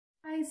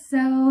guys,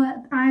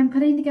 so I'm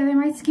putting together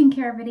my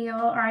skincare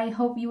video. I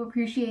hope you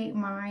appreciate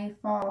my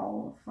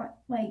fall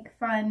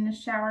fun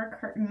shower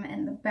curtain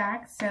in the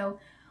back. So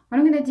what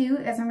I'm going to do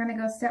is I'm going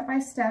to go step by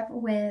step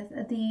with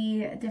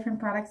the different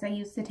products I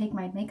use to take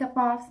my makeup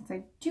off, since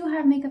I do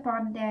have makeup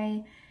on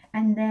today,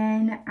 and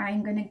then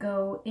I'm going to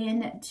go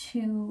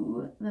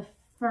into the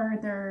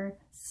further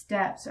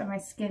steps of my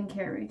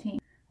skincare routine.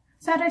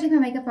 So after I take my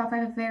makeup off, I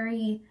have a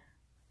very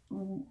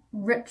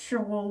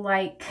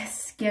ritual-like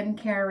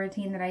skincare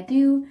routine that I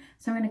do.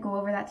 So I'm going to go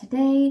over that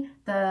today,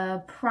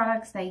 the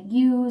products that I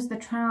use, the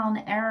trial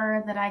and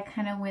error that I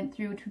kind of went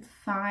through to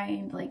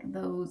find like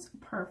those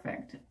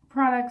perfect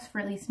products for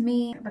at least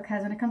me,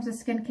 because when it comes to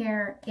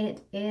skincare,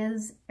 it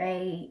is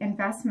a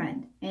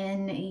investment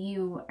in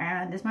you.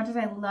 And as much as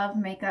I love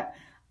makeup,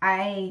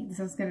 this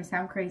is going to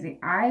sound crazy,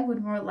 I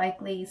would more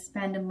likely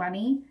spend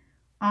money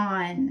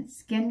on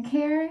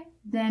skincare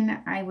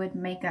than I would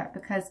makeup,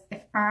 because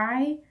if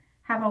I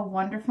have a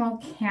wonderful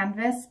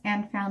canvas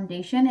and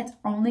foundation, it's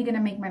only going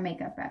to make my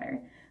makeup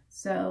better.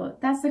 So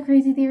that's the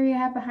crazy theory I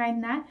have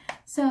behind that.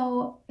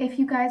 So if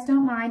you guys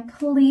don't mind,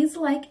 please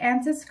like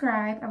and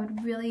subscribe. I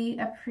would really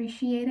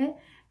appreciate it.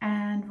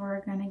 And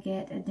we're going to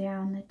get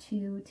down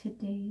to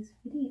today's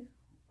video.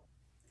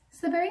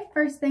 So the very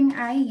first thing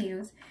I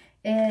use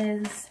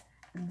is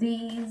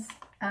these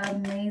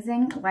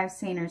amazing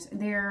Lifesavers.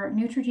 They're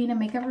Neutrogena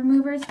makeup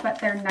removers, but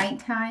they're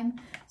nighttime,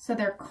 so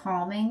they're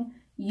calming.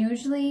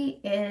 Usually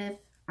if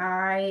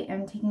I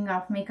am taking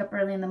off makeup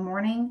early in the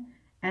morning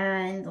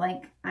and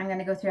like I'm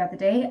gonna go throughout the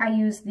day, I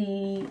use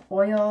the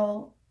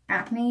oil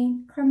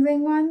acne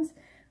cleansing ones.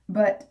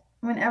 But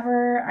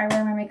whenever I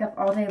wear my makeup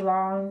all day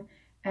long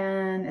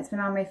and it's been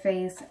on my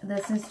face,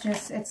 this is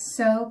just, it's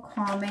so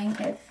calming.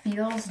 It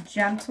feels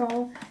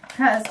gentle,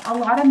 because a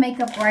lot of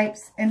makeup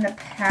wipes in the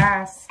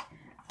past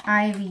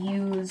I've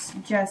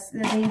used, just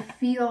they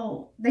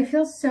feel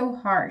so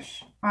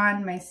harsh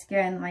on my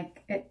skin,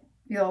 like it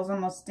feels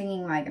almost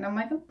stinging like, and I'm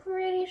like, I'm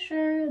pretty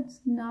sure it's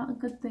not a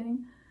good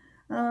thing.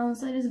 So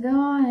I just go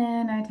on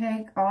and I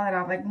take all that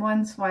off, like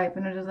one swipe,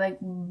 and it's just like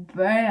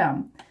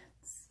bam.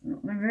 It's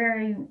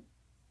very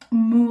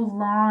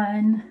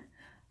Mulan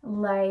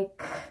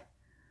like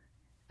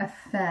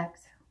effect.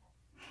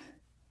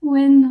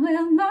 When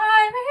will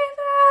my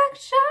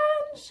reflection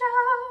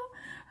show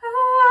who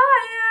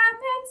I am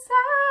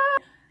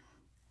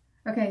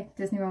inside? Okay,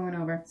 Disney moment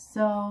over.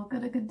 So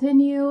gonna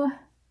continue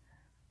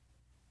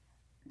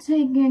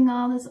taking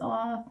all this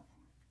off.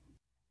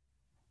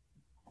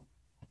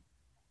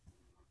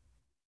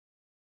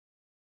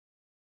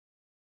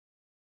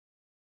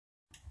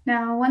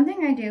 Now, one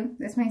thing I do,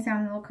 this may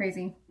sound a little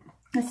crazy,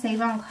 is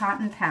save on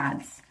cotton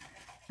pads.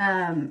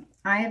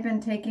 I have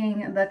been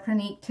taking the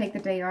Clinique Take the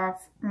Day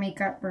Off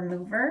makeup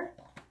remover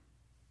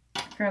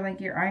for like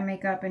your eye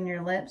makeup and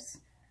your lips,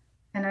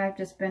 and I've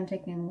just been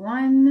taking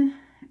one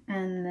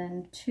and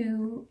then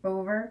two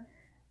over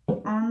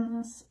on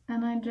this,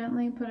 and I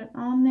gently put it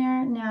on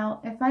there.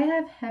 Now, if I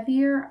have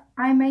heavier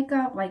eye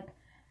makeup, like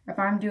if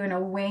I'm doing a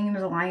winged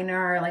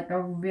liner or like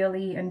a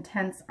really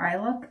intense eye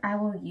look, I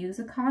will use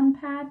a cotton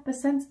pad. But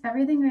since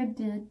everything I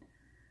did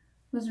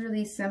was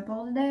really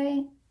simple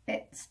today,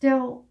 it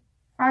still,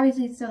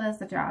 obviously it still does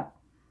the job.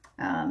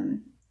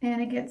 And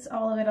it gets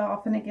all of it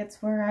off, and it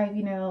gets where I've,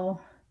 you know,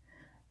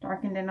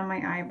 darkened in on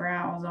my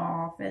eyebrows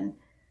off, and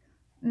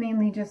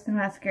mainly just the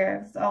mascara,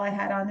 because all I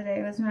had on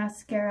today was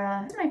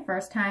mascara. This is my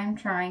first time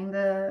trying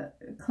the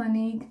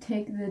Clinique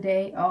Take the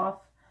Day Off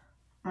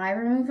eye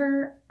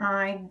remover.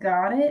 I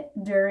got it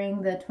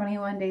during the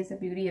 21 Days of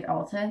Beauty at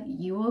Ulta.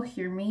 You will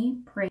hear me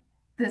praise.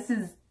 This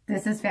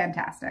is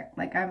fantastic.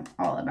 Like, I'm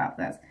all about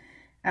this.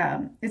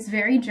 It's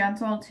very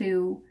gentle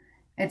too.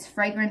 It's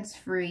fragrance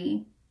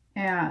free,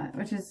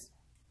 which is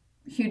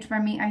huge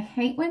for me. I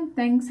hate when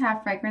things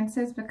have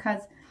fragrances,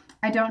 because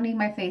I don't need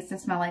my face to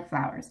smell like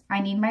flowers.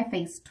 I need my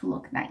face to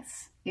look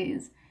nice. It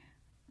is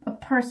a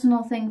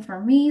personal thing for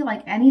me.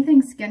 Like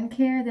anything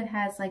skincare that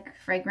has like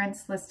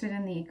fragrance listed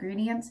in the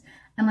ingredients,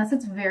 unless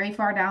it's very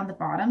far down the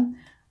bottom,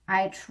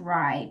 I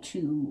try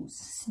to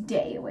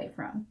stay away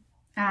from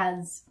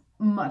as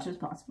much as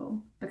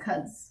possible,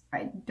 because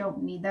I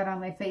don't need that on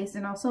my face.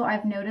 And also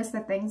I've noticed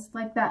that things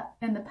like that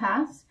in the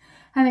past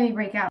have made me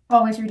break out.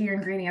 Always read your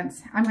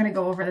ingredients. I'm going to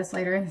go over this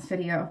later in this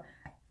video.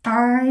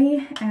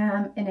 I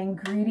am an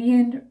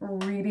ingredient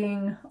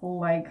reading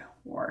like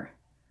whore.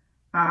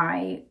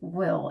 I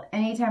will,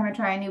 anytime I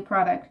try a new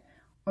product,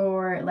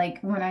 or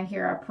like when I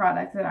hear a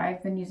product that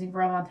I've been using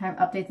for a long time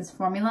update this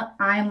formula,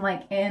 I'm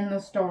like in the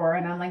store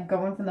and I'm like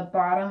going from the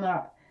bottom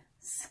up,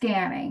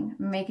 scanning,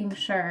 making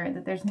sure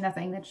that there's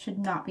nothing that should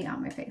not be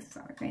on my face,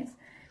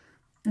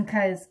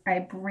 because I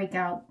break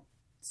out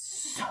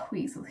so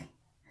easily.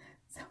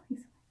 So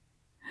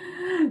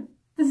easily.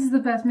 This is the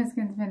best my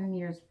skin's been in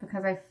years,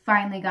 because I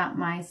finally got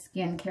my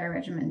skincare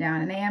regimen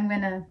down. And I am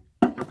gonna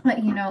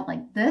let you know,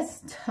 like,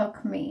 this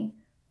took me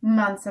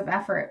months of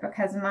effort,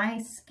 because my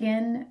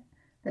skin,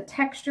 the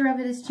texture of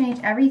it has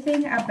changed.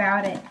 Everything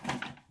about it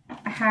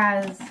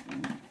has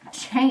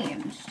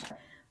changed.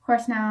 Of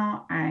course,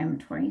 now I'm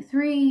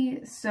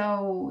 23,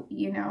 so,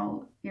 you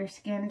know, your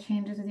skin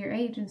changes with your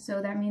age, and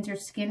so that means your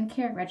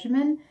skincare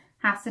regimen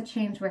has to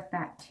change with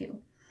that too.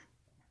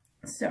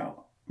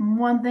 So,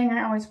 one thing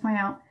I always point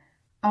out,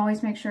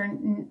 always make sure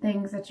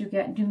things that you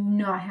get do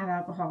not have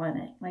alcohol in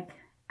it, like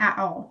at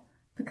all,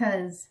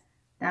 because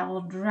that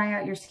will dry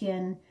out your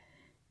skin.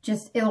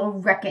 Just, it'll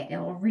wreck it.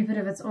 It'll reap it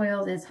of its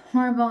oils. It's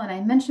horrible, and I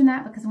mention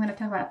that because I'm going to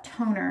talk about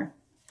toner.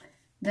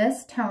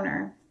 This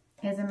toner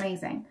is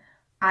amazing.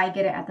 I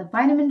get it at the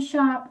vitamin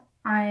shop.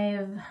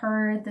 I've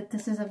heard that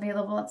this is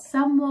available at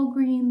some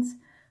Walgreens.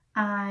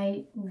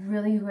 I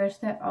really wish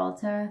that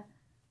Ulta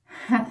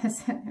had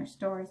this in their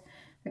stores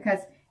because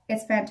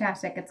it's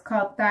fantastic. It's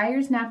called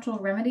Thayers Natural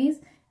Remedies.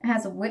 It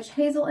has witch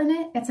hazel in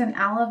it. It's an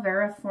aloe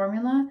vera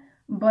formula,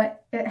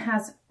 but it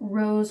has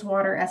rose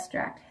water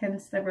extract,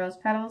 hence the rose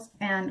petals.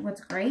 And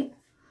what's great,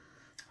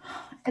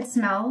 it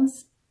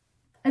smells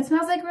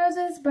like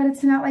roses, but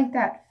it's not like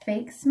that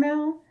fake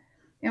smell.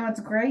 And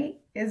what's great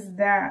is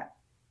that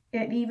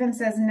it even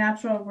says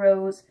natural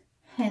rose,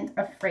 hint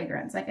of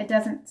fragrance. Like, it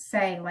doesn't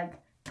say like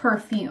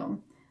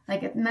perfume.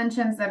 Like, it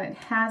mentions that it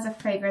has a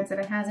fragrance, that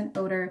it has an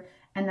odor,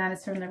 and that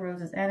is from the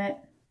roses in it.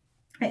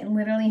 It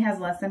literally has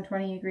less than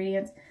 20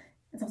 ingredients.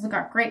 It's also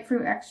got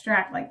grapefruit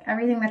extract. Like,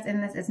 everything that's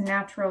in this is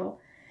natural.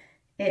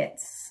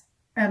 It's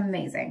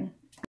amazing.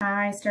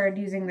 I started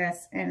using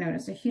this and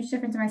noticed a huge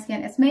difference in my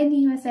skin. It's made in the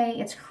USA.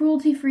 It's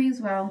cruelty-free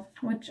as well,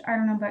 which, I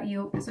don't know about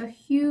you, is a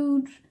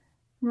huge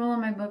rule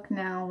in my book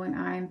now when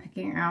I'm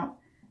picking out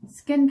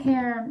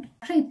skincare.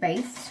 Actually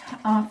based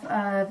off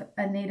of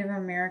a Native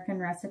American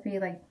recipe.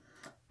 Like,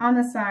 on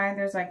the side,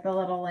 there's like the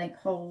little like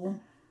whole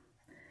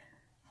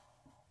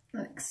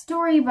like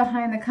story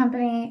behind the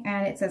company,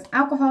 and it says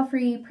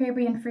alcohol-free,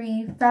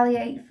 paraben-free,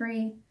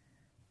 phthalate-free,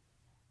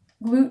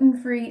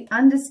 gluten-free,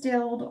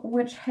 undistilled,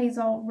 witch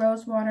hazel,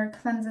 rose water,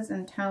 cleanses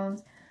and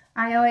tones.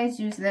 I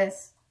always use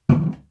this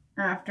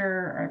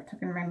after I've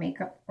taken my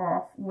makeup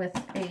off with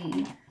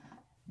a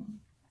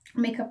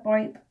makeup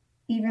wipe,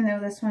 even though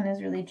this one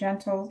is really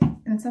gentle,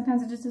 and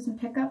sometimes it just doesn't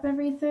pick up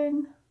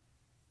everything.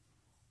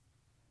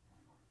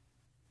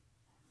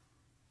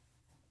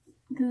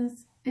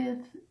 Because if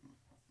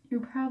you're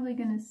probably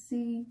gonna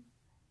see,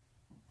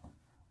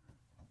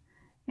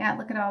 yeah,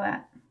 look at all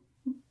that.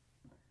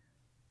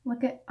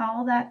 Look at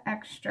all that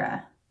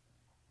extra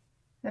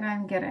that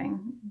I'm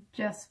getting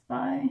just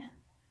by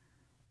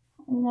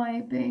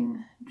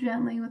wiping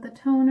gently with a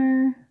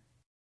toner.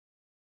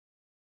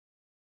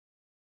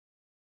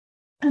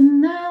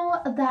 And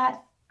now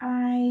that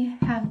I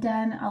have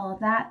done all of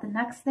that, the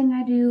next thing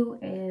I do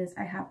is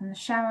I hop in the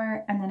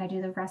shower, and then I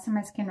do the rest of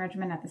my skin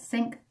regimen at the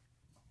sink.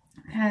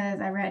 Because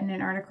I read in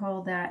an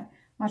article that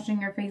washing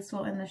your face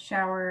while in the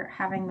shower,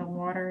 having the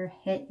water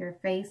hit your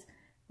face,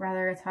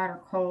 whether it's hot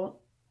or cold,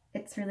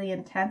 it's really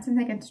intense, and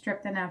they can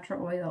strip the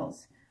natural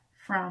oils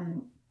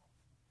from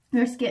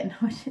your skin,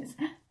 which is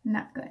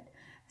not good.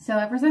 So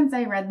ever since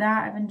I read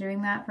that, I've been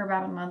doing that for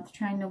about a month,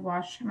 trying to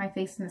wash my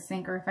face in the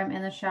sink, or if I'm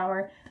in the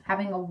shower,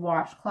 having a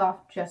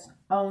washcloth just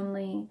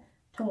only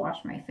to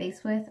wash my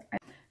face with. I'm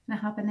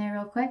gonna hop in there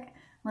real quick,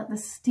 let the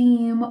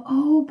steam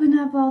open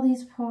up all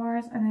these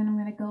pores, and then I'm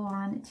gonna go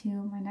on to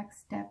my next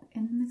step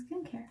in my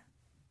skincare.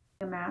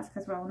 A mask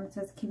as well, and it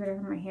says keep it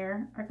in my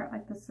hair. I got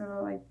like this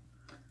little like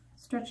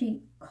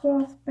stretchy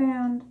cloth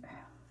band.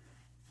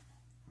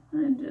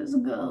 I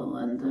just go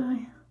and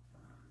I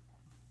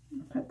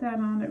put that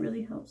on. It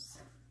really helps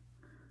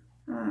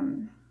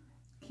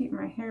keep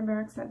my hair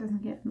back so that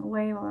doesn't get in the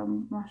way while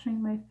I'm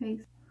washing my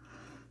face.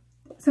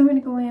 So I'm going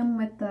to go in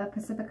with the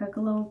Pacifica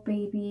Glow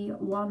Baby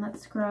Walnut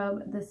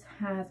Scrub. This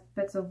has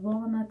bits of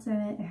walnuts in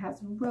it. It has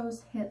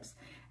rose hips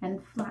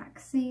and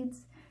flax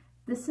seeds.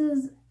 This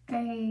is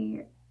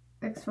a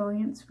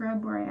exfoliant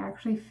scrub where I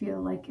actually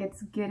feel like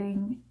it's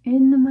getting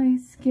into my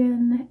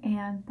skin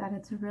and that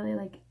it's really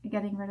like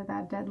getting rid of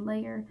that dead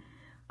layer.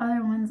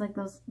 Other ones, like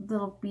those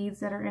little beads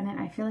that are in it,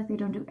 I feel like they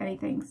don't do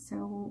anything,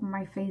 so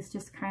my face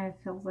just kind of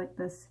feels like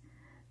this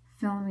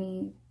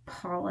filmy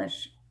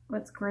polish.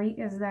 What's great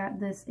is that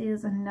this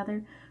is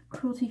another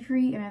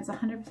cruelty-free, and it's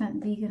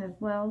 100% vegan as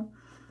well.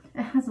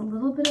 It has a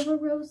little bit of a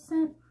rose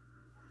scent,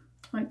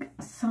 like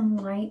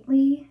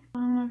slightly. I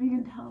don't know if you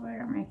can tell, but I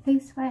got my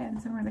face wet,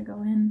 and so I'm going to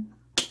go in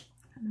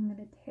and I'm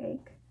going to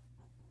take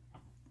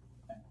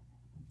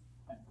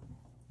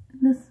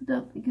this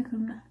stuff. You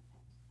can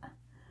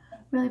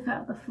really put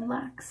out the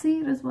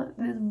flaxseed is what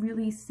is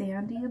really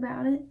sandy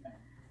about it.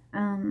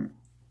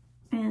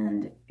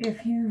 And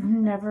if you've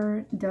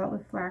never dealt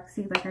with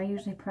flaxseed, like I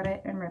usually put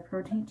it in my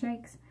protein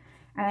shakes,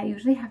 and I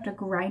usually have to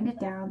grind it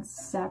down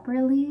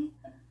separately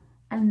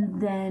and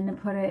then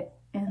put it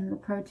in the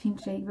protein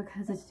shake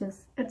because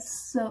it's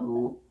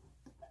so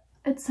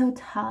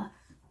tough.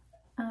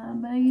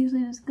 But I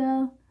usually just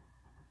go,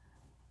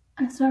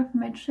 I start from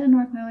my chin,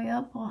 work my way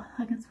up. Oh,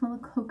 I can smell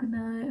the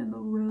coconut and the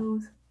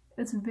rose.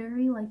 It's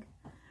very like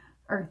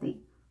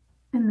earthy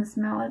in the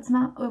smell. It's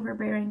not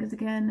overbearing because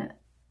again,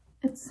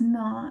 it's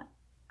not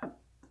a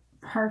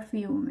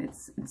perfume,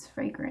 it's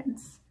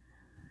fragrance.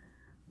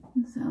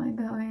 And so I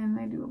go in,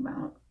 I do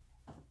about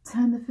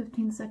 10 to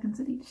 15 seconds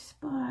at each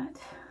spot.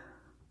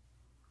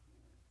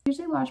 I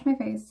usually wash my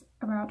face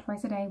about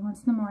twice a day, once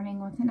in the morning,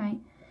 once at night.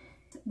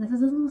 This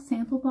is a little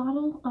sample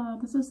bottle.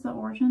 This is the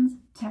Origins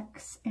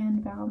Tex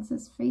and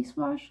Balances face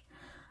wash.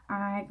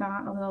 I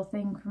got a little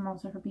thing from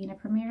also for being a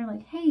premiere,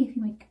 like, hey, if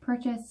you make a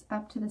purchase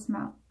up to this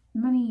amount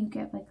of money, you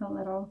get like a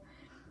little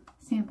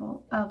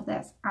sample of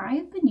this.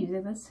 I've been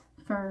using this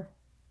for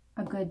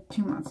a good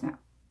 2 months now,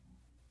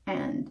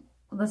 and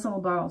this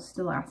little bottle is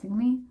still lasting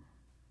me,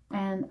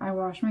 and I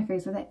wash my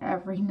face with it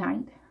every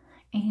night,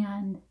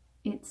 and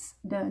it's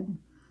done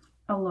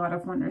a lot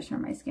of wonders for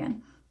my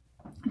skin.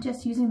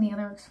 Just using the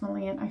other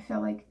exfoliant, I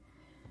feel like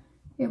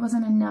it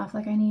wasn't enough.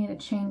 Like, I needed a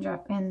change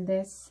up, and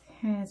this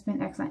has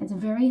been excellent. It's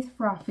very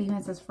frothy, and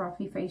it says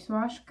frothy face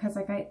wash, because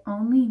like I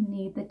only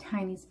need the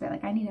tiniest bit.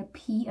 Like, I need a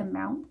pea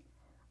amount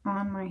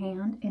on my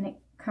hand, and it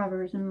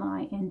covers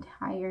my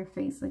entire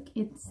face. Like,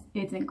 it's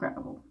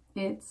incredible.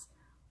 It's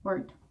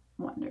worked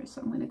wonders.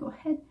 So I'm going to go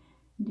ahead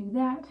and do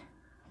that.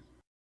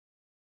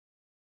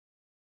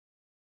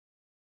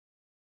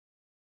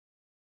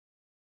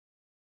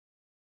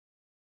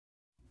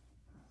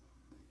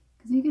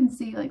 Because you can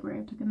see like where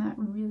I've taken that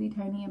really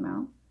tiny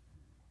amount,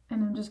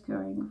 and I'm just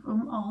going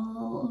from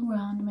all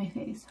around my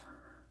face.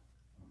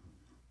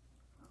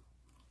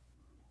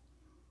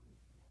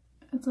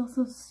 It's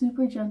also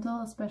super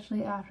gentle,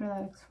 especially after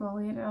that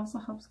exfoliant. It also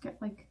helps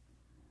get like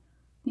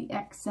the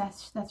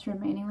excess that's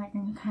remaining. Like, I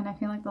can kind of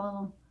feel like the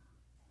little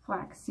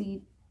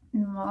flaxseed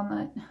and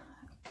walnut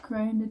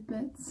grinded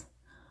bits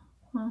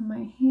on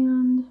my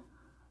hand.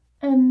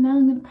 And now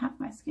I'm going to pat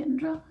my skin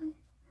dry.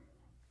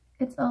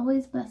 It's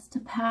always best to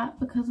pat,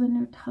 because then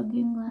you're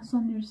tugging less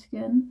on your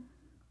skin,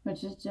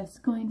 which is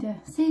just going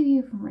to save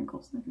you from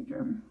wrinkles in the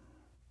future.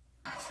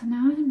 So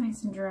now I'm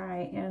nice and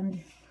dry,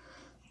 and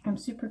I'm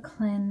super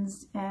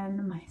cleansed,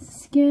 and my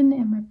skin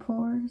and my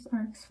pores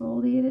are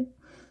exfoliated.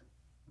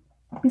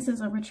 This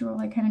is a ritual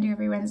I kind of do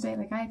every Wednesday.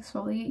 Like, I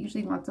exfoliate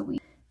usually once a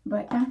week.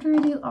 But after I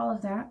do all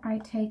of that, I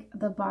take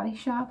the Body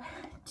Shop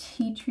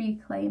Tea Tree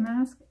Clay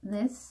Mask.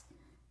 This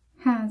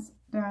has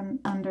done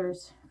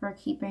wonders for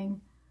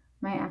keeping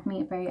my acne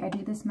at bay. I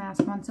do this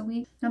mask once a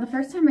week. Now, the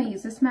first time I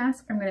used this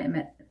mask, I'm going to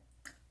admit,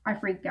 I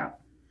freaked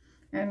out.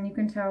 And you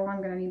can tell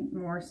I'm going to need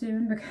more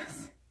soon,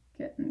 because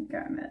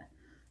gotten it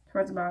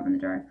towards the bottom of the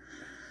jar.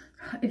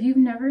 If you've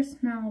never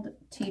smelled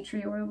tea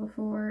tree oil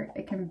before,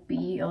 it can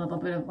be a little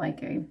bit of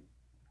like a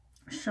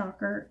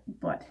shocker,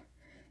 but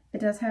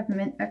it does have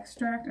mint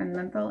extract and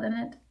menthol in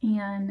it,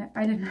 and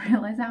I didn't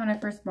realize that when I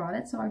first bought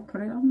it, so I put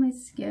it on my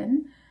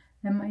skin,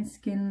 and my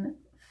skin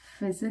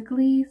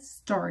physically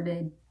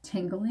started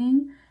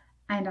tingling,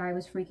 and I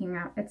was freaking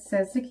out. It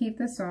says to keep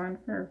this on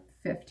for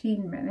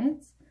 15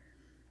 minutes,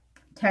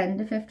 10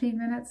 to 15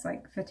 minutes,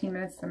 like 15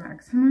 minutes the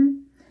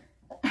maximum,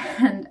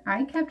 and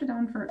I kept it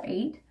on for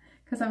 8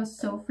 because I was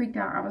so freaked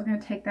out. I was going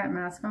to take that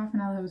mask off,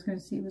 and all I was going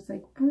to see was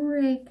like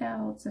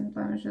breakouts and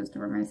blemishes to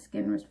where my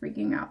skin was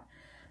freaking out.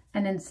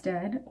 And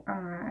instead,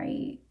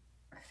 I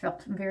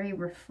felt very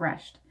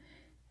refreshed.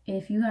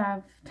 If you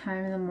have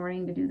time in the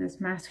morning to do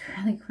this mask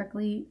really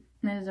quickly,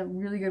 that is a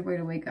really good way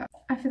to wake up.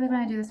 I feel like when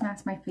I do this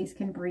mask, my face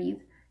can breathe,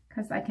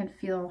 because I can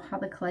feel how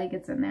the clay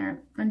gets in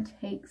there and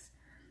takes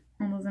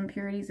all those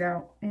impurities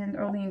out. And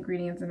all the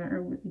ingredients in it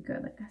are really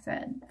good, like I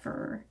said,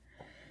 for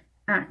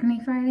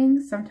acne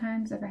fighting.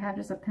 Sometimes if I have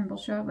just a pimple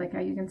show up, like how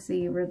you can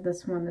see where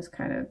this one is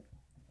kind of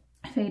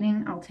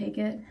fading, I'll take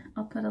it,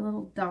 I'll put a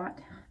little dot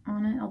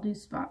on it, I'll do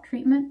spot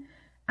treatment,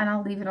 and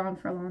I'll leave it on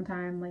for a long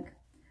time. Like,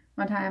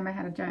 one time I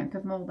had a giant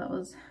pimple that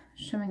was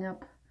showing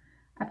up.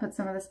 I put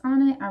some of this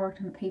on it, I worked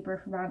on the paper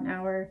for about an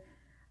hour,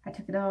 I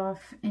took it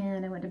off,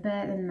 and I went to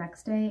bed, and the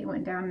next day it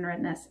went down in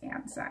redness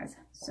and size.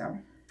 So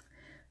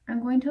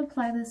I'm going to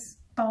apply this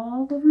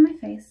all over my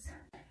face.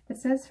 It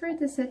says for it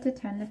to sit to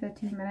 10 to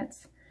 15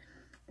 minutes.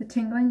 The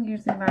tingling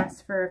usually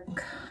lasts for a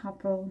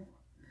couple,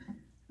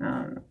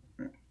 5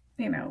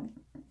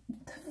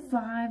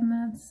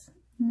 minutes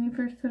when you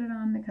first put it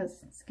on,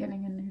 because it's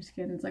getting in your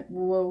skin. It's like,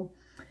 whoa.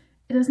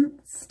 It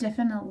doesn't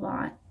stiffen a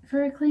lot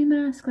for a clay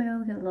mask. Like,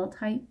 it'll get a little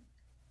tight.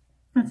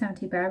 That's not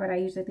too bad, but I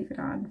usually leave it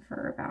on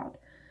for about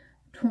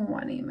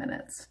 20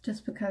 minutes,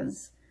 just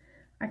because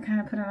I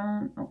kind of put it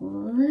on a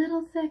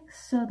little thick,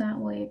 so that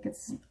way it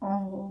gets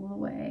all the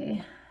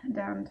way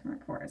down to my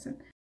pores.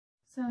 And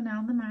so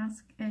now the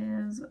mask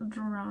is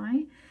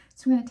dry,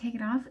 so I'm going to take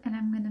it off, and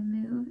I'm going to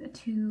move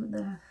to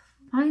the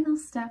final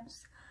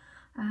steps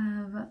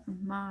of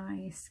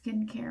my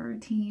skincare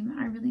routine.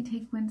 I really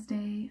take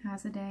Wednesday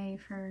as a day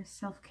for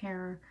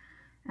self-care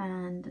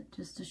and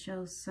just to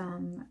show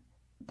some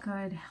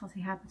good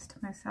healthy habits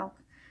to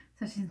myself,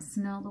 especially since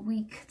the middle of the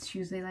week. It's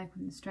usually like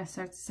when the stress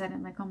starts to set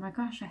in, like, oh my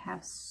gosh, I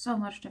have so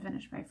much to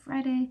finish by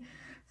Friday.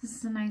 This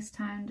is a nice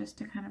time just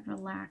to kind of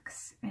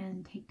relax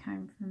and take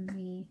time for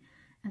me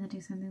and then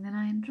do something that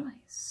I enjoy.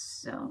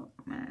 So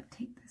I'm gonna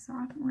take this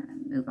off and we're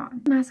gonna move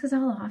on. The mask is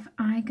all off.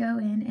 I go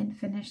in and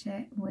finish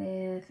it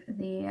with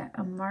the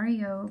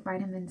Mario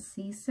Vitamin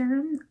C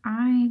Serum.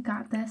 I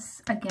got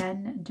this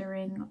again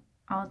during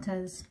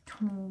Ulta's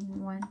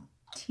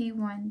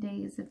T1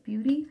 Days of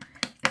Beauty.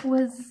 It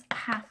was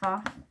half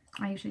off.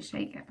 I usually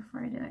shake it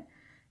before I do it.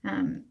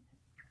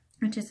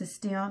 Which is a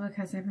steal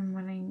because I've been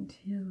wanting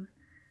to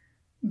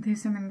do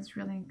something that's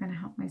really going to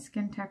help my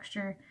skin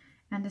texture.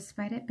 And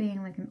despite it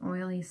being like an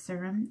oily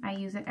serum, I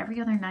use it every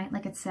other night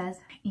like it says.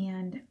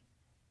 And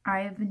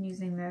I have been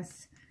using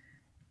this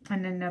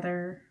and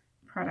another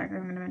product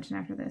I'm going to mention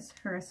after this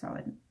for a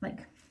solid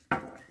like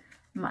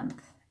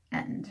month.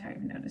 And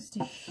I've noticed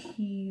a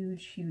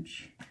huge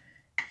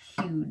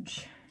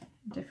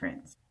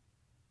difference.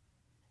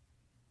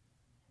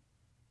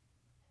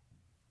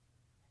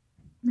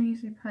 I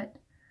usually put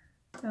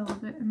a little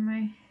bit in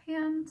my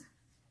hands.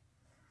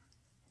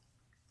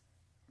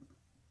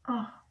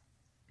 Oh,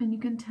 and you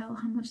can tell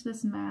how much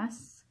this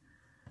mask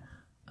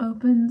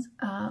opens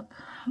up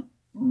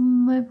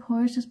my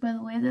pores just by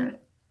the way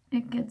that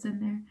it gets in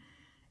there.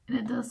 And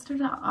it does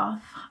start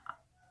off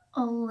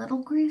a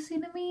little greasy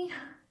to me,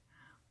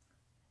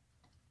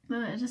 but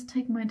I just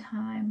take my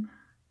time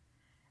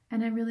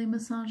and I really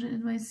massage it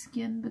in my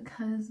skin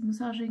because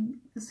massaging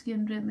the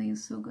skin gently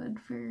is so good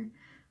for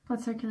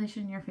blood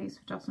circulation in your face,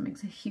 which also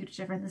makes a huge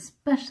difference,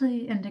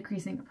 especially in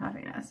decreasing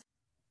puffiness.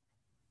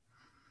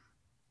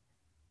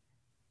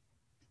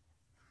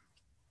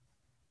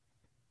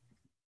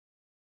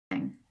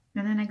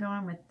 And then I go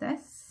on with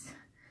this,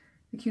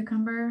 the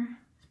cucumber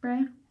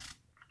spray.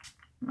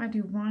 I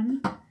do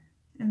one,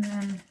 and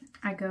then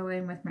I go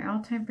in with my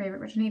all-time favorite,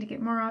 which I need to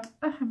get more of.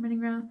 Oh, I'm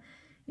running around.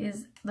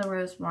 Is the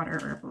Rose Water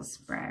Herbal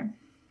Spray.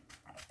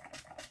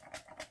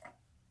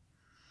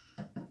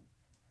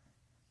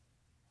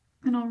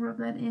 And I'll rub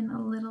that in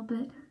a little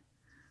bit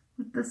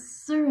with the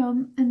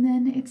serum, and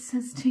then it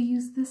says to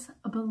use this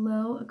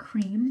below a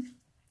cream.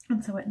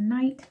 And so at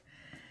night,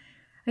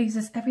 I use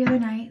this every other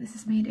night. This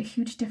has made a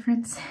huge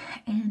difference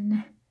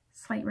in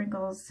slight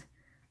wrinkles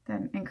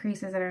that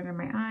increases it under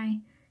my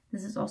eye.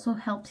 This has also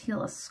helped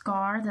heal a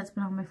scar that's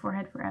been on my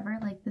forehead forever.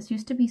 Like, this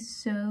used to be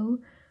so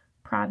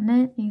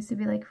prominent. It used to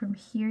be like from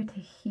here to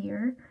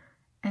here,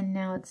 and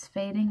now it's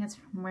fading. It's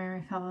from where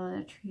I fell out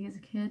of a tree as a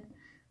kid.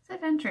 It's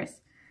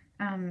adventurous.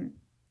 And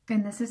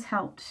this has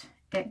helped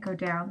it go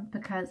down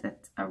because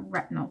it's a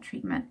retinol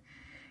treatment.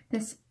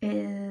 This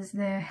is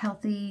the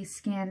Healthy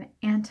Skin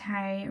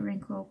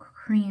Anti-Wrinkle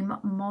Cream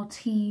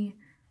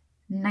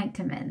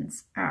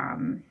Multi-Nitamins.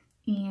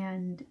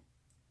 And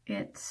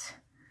it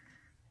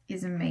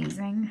is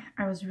amazing.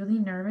 I was really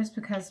nervous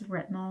because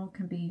retinol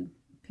can be,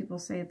 people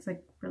say it's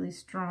like really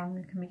strong.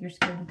 It can make your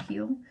skin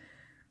peel.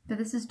 But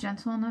this is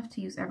gentle enough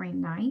to use every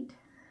night.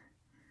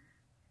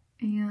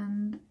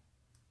 And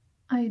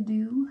I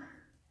do.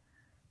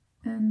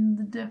 And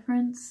the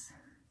difference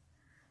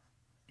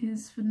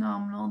is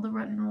phenomenal. The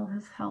retinol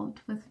has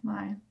helped with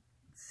my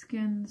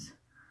skin's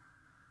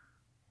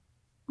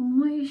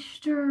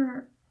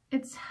moisture.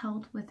 It's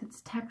helped with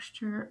its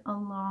texture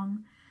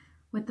along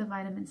with the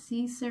vitamin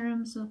C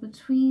serum. So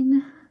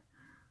between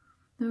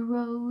the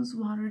rose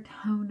water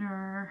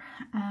toner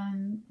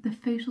and the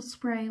facial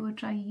spray,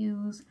 which I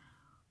use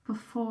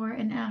before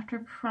and after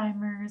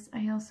primers,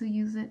 I also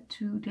use it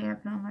to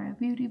dampen on my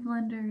beauty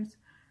blenders.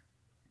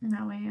 And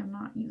that way I'm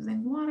not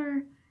using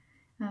water.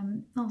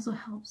 Also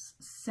helps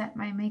set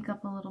my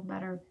makeup a little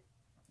better.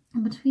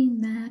 And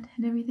between that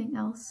and everything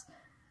else,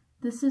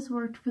 this has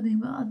worked really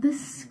well. This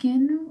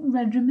skin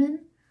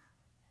regimen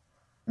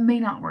may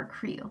not work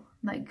for you,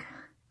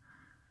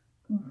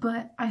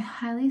 but I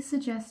highly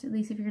suggest, at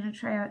least if you're going to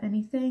try out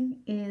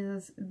anything,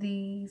 is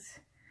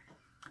these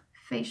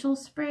facial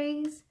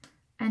sprays,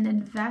 and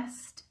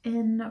invest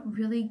in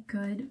really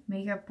good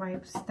makeup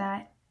wipes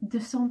that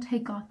just don't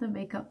take off the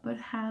makeup but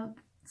have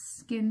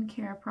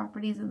skincare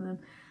properties in them.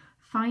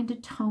 Find a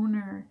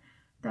toner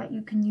that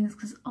you can use,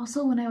 because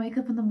also when I wake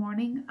up in the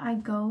morning, I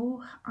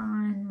go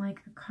on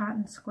like a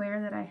cotton square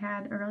that I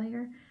had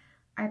earlier.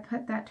 I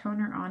put that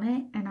toner on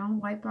it and I'll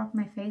wipe off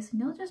my face, and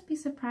you'll just be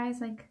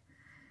surprised, like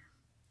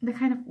the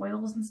kind of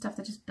oils and stuff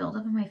that just build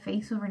up in my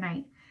face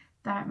overnight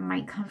that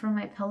might come from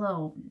my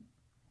pillow,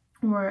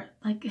 or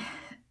like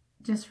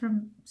just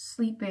from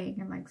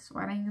sleeping and like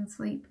sweating and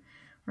sleep,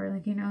 or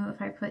like, you know,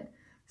 if I put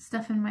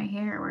stuff in my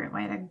hair where it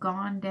might have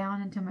gone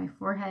down into my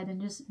forehead,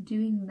 and just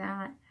doing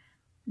that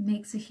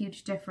makes a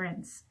huge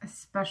difference,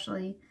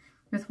 especially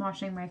with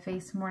washing my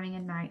face morning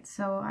and night.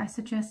 So I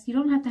suggest you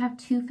don't have to have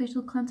 2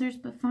 facial cleansers,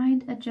 but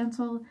find a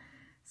gentle,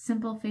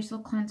 simple facial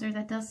cleanser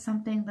that does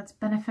something that's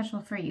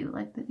beneficial for you,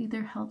 like that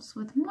either helps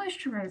with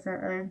moisturizer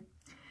or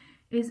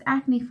is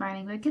acne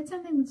fighting, but get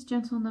something that's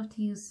gentle enough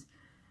to use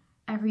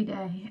every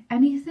day.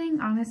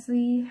 Anything,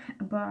 honestly,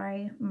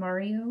 by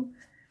Mario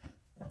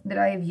that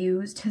I have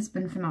used has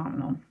been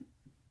phenomenal.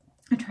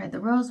 I tried the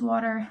rose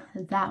water.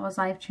 That was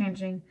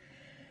life-changing.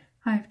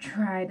 I've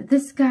tried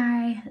this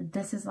guy.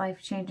 This is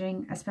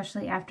life-changing,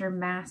 especially after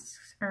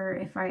masks, or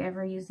if I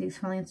ever use the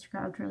exfoliant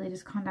scrub to really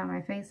just calm down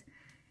my face.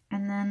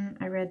 And then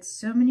I read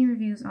so many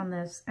reviews on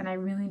this, and I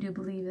really do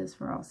believe this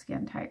for all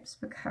skin types,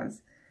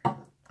 because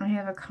I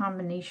have a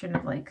combination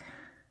of like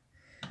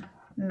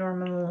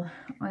normal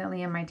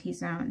oily in my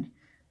T-zone,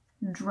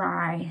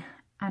 dry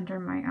under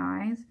my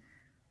eyes,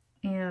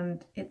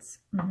 and it's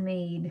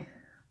made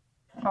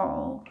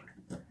all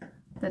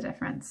the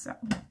difference. So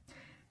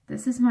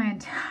this is my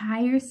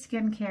entire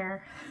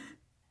skincare.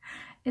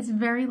 It's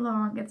very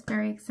long, it's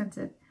very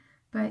extensive,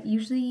 but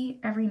usually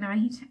every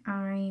night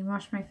I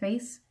wash my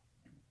face.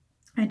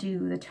 I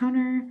do the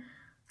toner,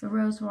 the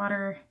rose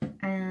water,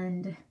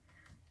 and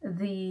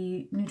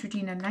the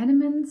Neutrogena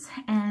vitamins,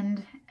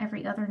 and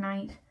every other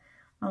night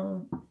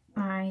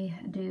I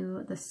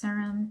do the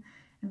serum.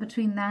 And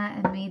between that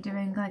and me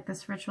doing like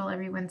this ritual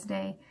every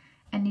Wednesday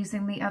and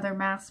using the other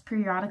masks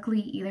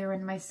periodically, either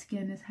when my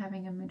skin is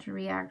having a major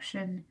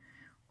reaction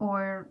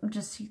or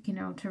just, you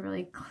know, to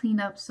really clean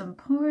up some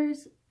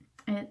pores,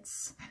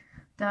 it's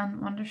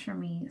done wonders for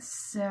me.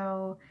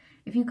 So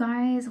if you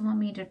guys want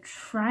me to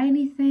try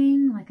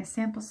anything, like a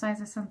sample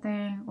size of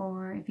something,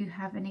 or if you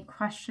have any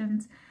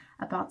questions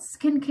about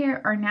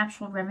skincare or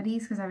natural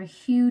remedies, because I have a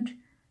huge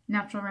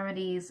natural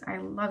remedies. I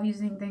love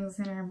using things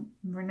that are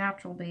more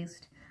natural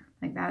based.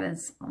 Like that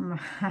is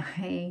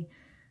my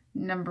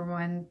number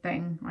one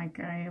thing. Like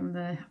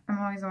I'm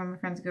always one of my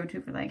friends go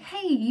to for like,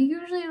 hey, you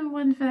usually are the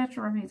one for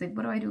natural remedies. Like,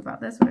 what do I do about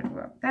this? What do I do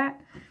about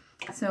that?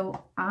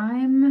 So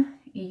I'm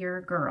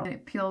your girl.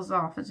 It peels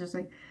off. It's just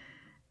like,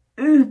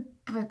 ugh,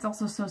 but it's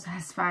also so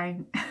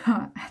satisfying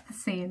at the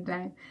same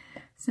time.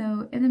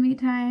 So in the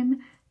meantime,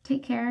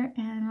 take care,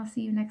 and I'll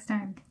see you next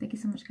time. Thank you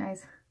so much,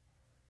 guys.